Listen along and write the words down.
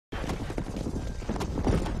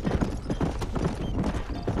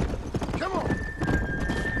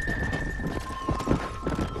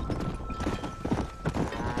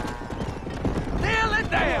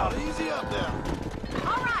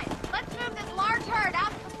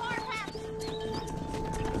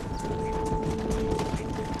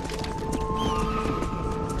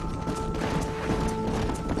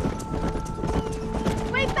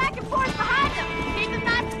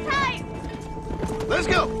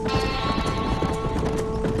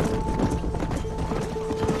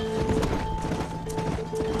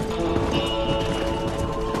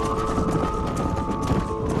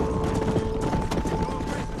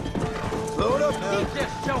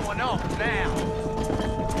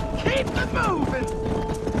Keep it moving!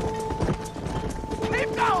 Keep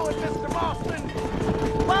going, Mr. Boston!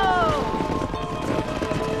 Whoa!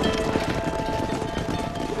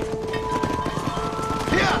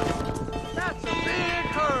 Yeah! That's a big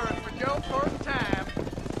herd for Joe first time.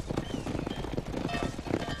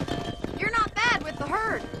 You're not bad with the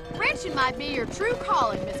herd. Ranching might be your true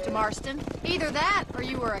calling, Mr. Marston. Either that, or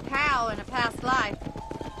you were a cow in a past life.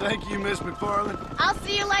 Thank you, Miss McFarland. I'll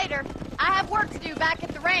see you later. I have work to do back at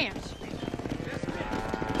the ranch.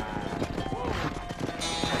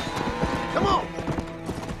 Come on!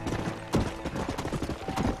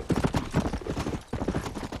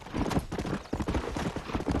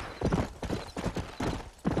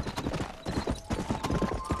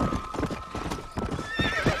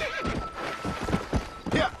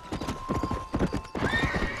 Yeah!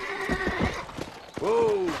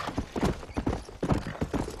 Whoa!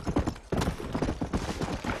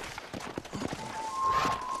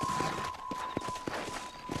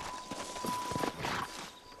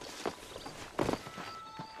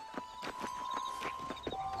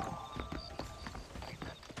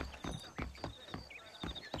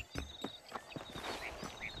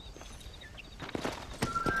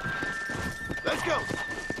 Let's go!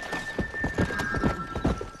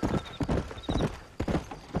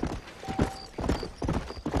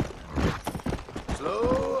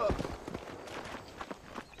 Slow up.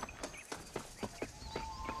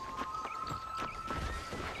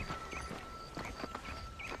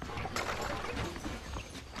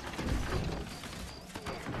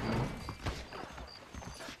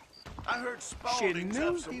 I heard Spaulding's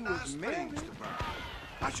have some nice things to burn.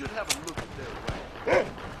 I should have a look at their way.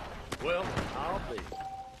 Well, I'll be.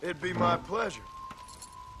 It'd be my pleasure.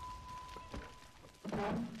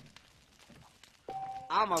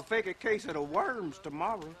 I'm gonna fake a case of the worms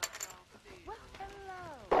tomorrow. Well,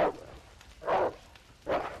 hello.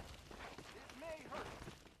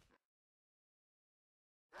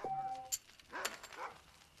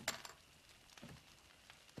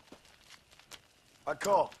 I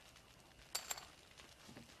call.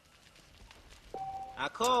 I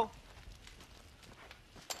call.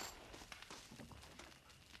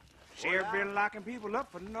 Sheriff been locking people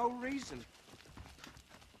up for no reason.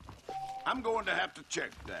 I'm going to have to check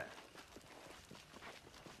that.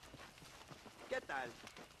 Get that.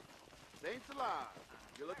 Saints alive.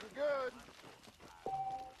 You're looking good.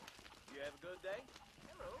 You have a good day?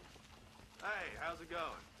 Hello. Hey, how's it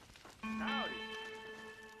going? Howdy.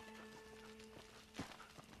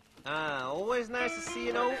 Always nice to see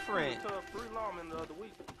an old friend. I was 3 lawmen the other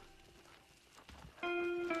week.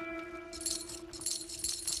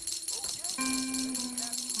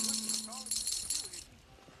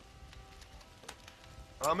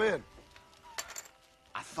 I'm in.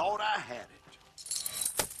 I thought I had it.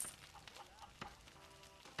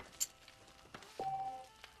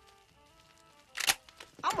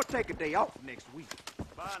 I'm gonna take a day off next week.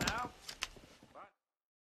 Bye now.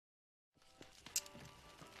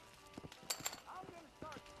 I'm going to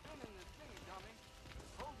start spinning this thing, dummy.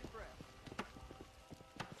 Hold your breath.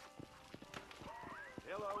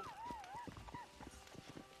 Hello.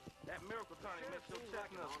 That miracle tonic makes your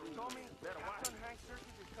chestnuts blue. Told me better watch it.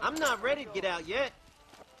 I'm not ready to get out yet.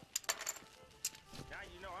 Now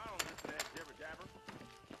you know I don't listen to that jibber jabber.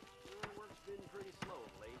 Your work's been pretty slow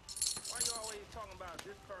of late. Why you always talking about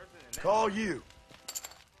this person and that? Call you.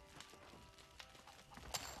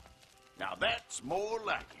 Now that's more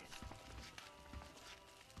like it.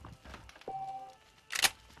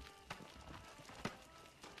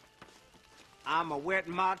 I'm a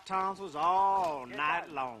wetting my tonsils all night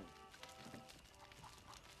long.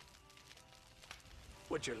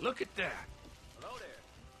 Would you look at that? Hello there.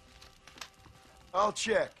 I'll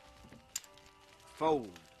check.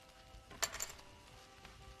 Fold.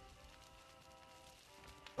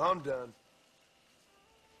 I'm done.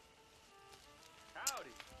 Howdy.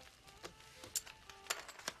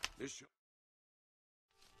 This should...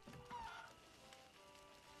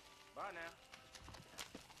 Bye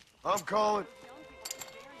now. I'm calling.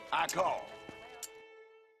 I call.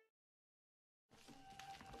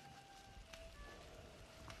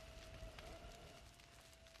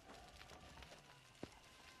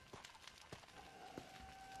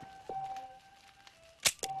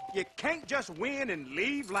 You can't just win and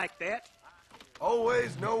leave like that.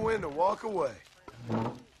 Always know when to walk away.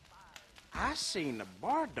 I seen the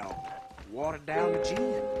bar dog water down the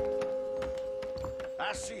gin.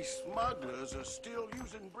 I see smugglers are still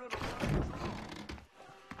using brittle knives.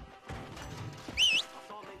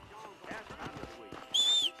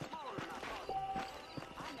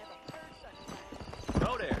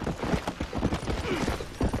 Hello there.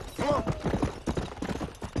 Come on.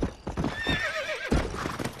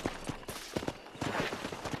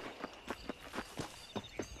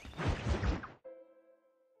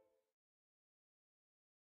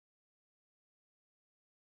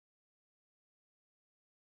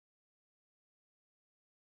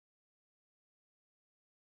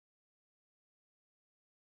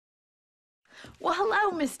 Well,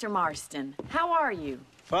 hello, Mr. Marston. How are you?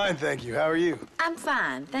 Fine, thank you. How are you? I'm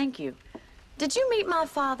fine, thank you. Did you meet my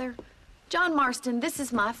father? John Marston, this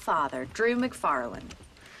is my father, Drew McFarland.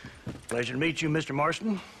 Pleasure to meet you, Mr.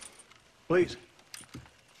 Marston. Please.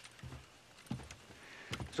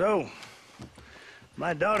 So,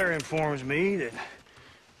 my daughter informs me that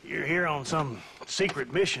you're here on some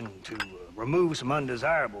secret mission to remove some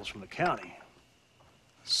undesirables from the county.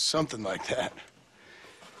 Something like that.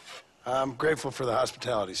 I'm grateful for the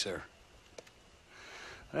hospitality, sir.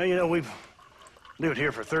 Well, you know, we've lived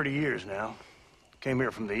here for 30 years now. Came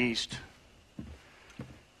here from the east.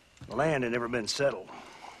 The land had never been settled.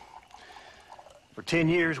 For 10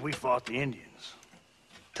 years, we fought the Indians.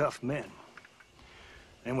 Tough men.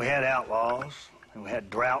 Then we had outlaws, and we had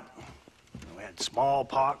drought, and we had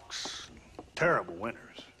smallpox, terrible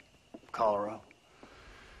winters, cholera.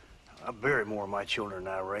 I buried more of my children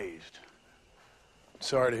than I raised.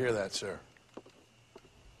 Sorry to hear that, sir.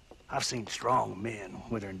 I've seen strong men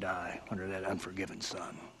wither and die under that unforgiving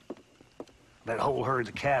sun. That whole herds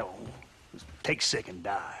of cattle just take sick and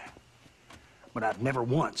die. But I've never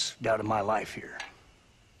once doubted my life here.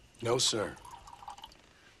 No, sir.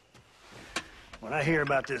 When I hear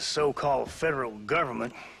about this so-called federal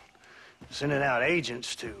government sending out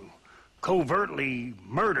agents to covertly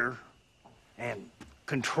murder and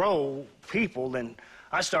control people, then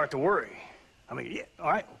I start to worry. I mean, yeah, all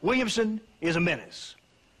right, Williamson is a menace,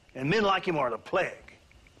 and men like him are the plague.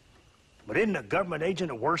 But isn't a government agent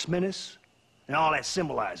a worse menace? And all that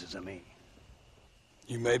symbolizes, I mean.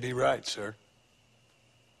 You may be right, sir.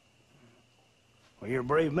 Well, you're a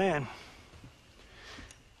brave man.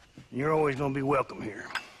 You're always going to be welcome here.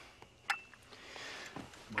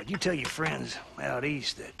 But you tell your friends out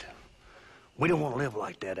east that we don't want to live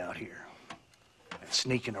like that out here. That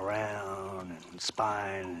sneaking around and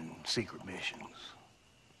spying and secret missions.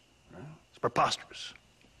 Right? It's preposterous.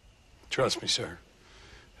 Trust me, sir.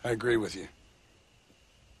 I agree with you.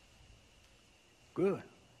 Good.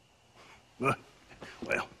 Good.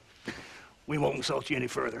 Well, we won't insult you any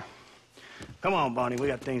further. Come on, Bonnie, we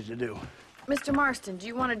got things to do. Mr. Marston, do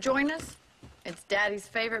you want to join us? It's Daddy's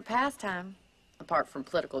favorite pastime. Apart from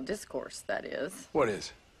political discourse, that is. What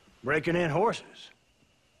is? Breaking in horses.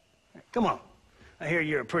 Come on. I hear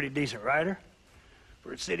you're a pretty decent rider.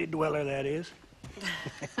 For a city dweller, that is.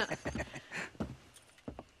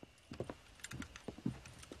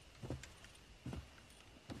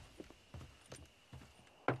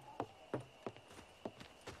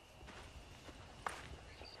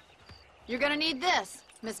 You're gonna need this,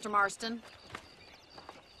 Mr. Marston.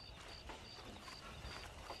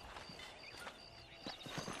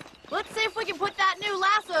 Let's see if we can put that new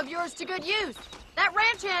lasso of yours to good use. That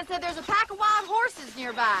ranch hand said there's a pack of wild horses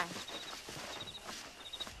nearby.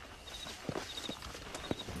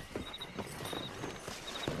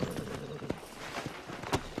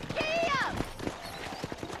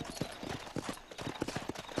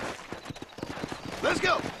 Let's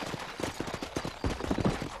go.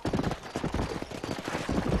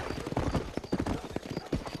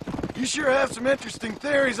 You sure have some interesting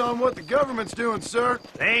theories on what the government's doing, sir.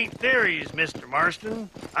 They ain't theories, Mr. Marston.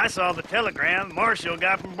 I saw the telegram Marshall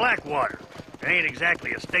got from Blackwater. It ain't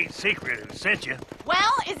exactly a state secret who sent you.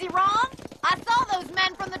 Well, is he wrong? I saw those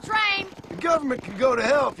men from the train. The government can go to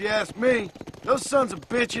hell if you ask me. Those sons of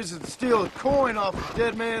bitches would steal a coin off a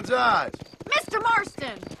dead man's eyes. Mr.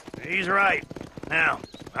 Marston! He's right. Now,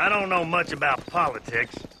 I don't know much about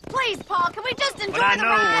politics, Please, Paul, can we just enjoy but I the know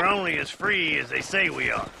ride? we're only as free as they say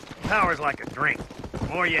we are. Power's like a drink. The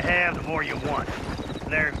more you have, the more you want.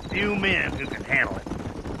 And there are few men who can handle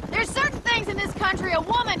it. There's certain things in this country a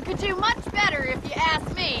woman could do much better, if you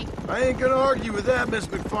ask me. I ain't gonna argue with that, Miss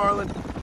McFarland.